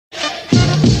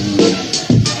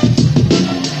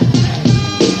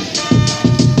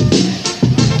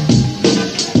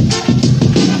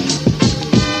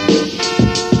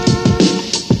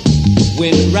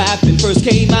first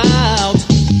came out,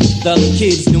 the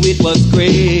kids knew it was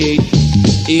great.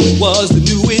 It was the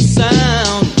newest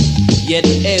sound, yet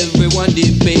everyone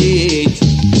debate.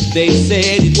 They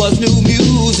said it was new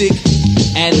music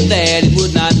and that it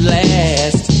would not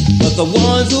last. But the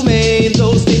ones who made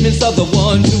those statements are the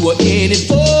ones who were in it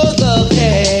for the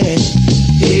cash.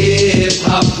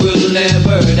 Hip-hop will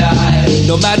never die,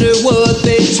 no matter what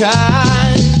they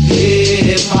try.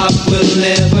 Hip-hop will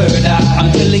never die, I'm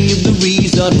telling you the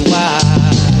reason why.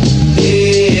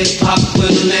 Hip-hop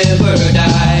will never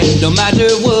die, no matter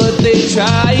what they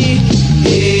try.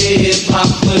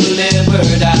 Hip-hop will never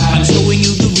die, I'm showing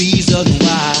you the reason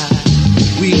why.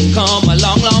 We've come a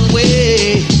long, long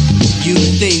way. You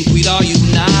think we'd all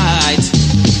unite,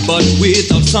 but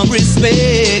without some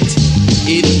respect,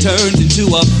 it turns into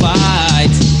a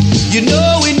fight. You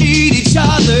know we need each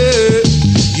other,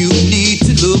 you need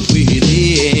to look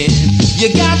within. You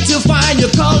got to find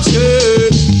your culture,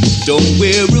 don't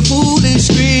wear a foolish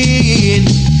grin.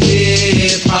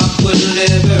 Hip-hop will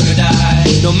never die,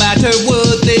 no matter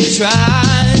what they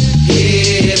try.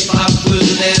 Hip-hop will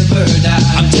never die,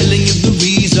 I'm telling you the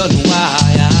reason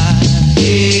why.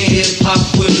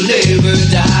 Hip-hop will never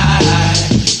die,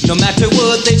 no matter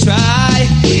what they try.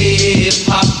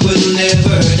 Hip-hop will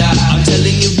never die, I'm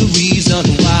telling you the reason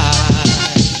why.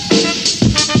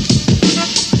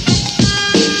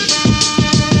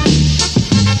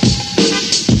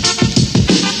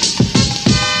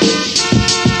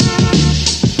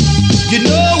 You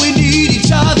know we need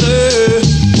each other,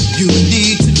 you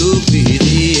need to look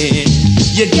within.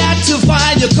 You got to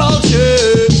find your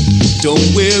culture,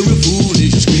 don't wear a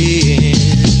foolish grin.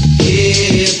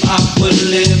 Hip-hop will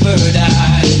never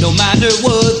die, no matter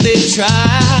what they try.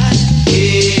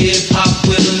 Hip-hop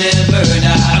will never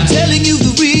die, I'm telling you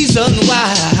the reason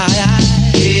why.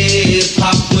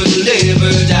 Hip-hop will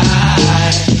never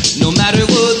die, no matter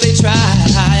what they try.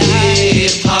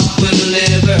 Hip-hop will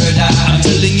never die, I'm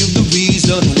telling you the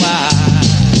reason why.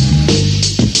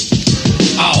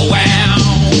 Oh wow,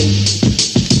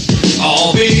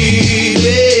 oh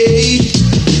baby,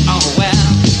 oh wow.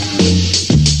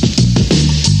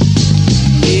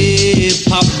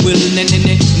 Hip-hop will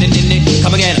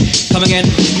come again, come again.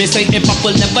 Me say hip-hop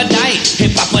will never die,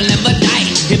 hip-hop will never die,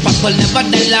 hip-hop will never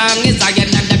die. Long as I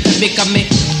and that can become me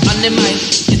on the mind,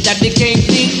 is that the king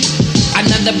thing.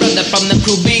 Another brother from the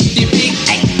crew, big DP,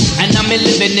 and I'm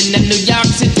living in the New York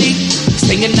City,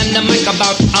 singing on the mic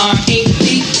about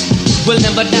R.E.P. will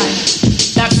never die,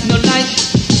 that's no lie.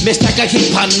 Me strike a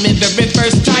hit on me very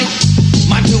first try.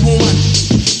 Man to woman,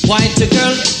 white to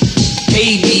girl,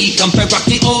 KB compare rock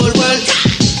the whole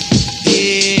world.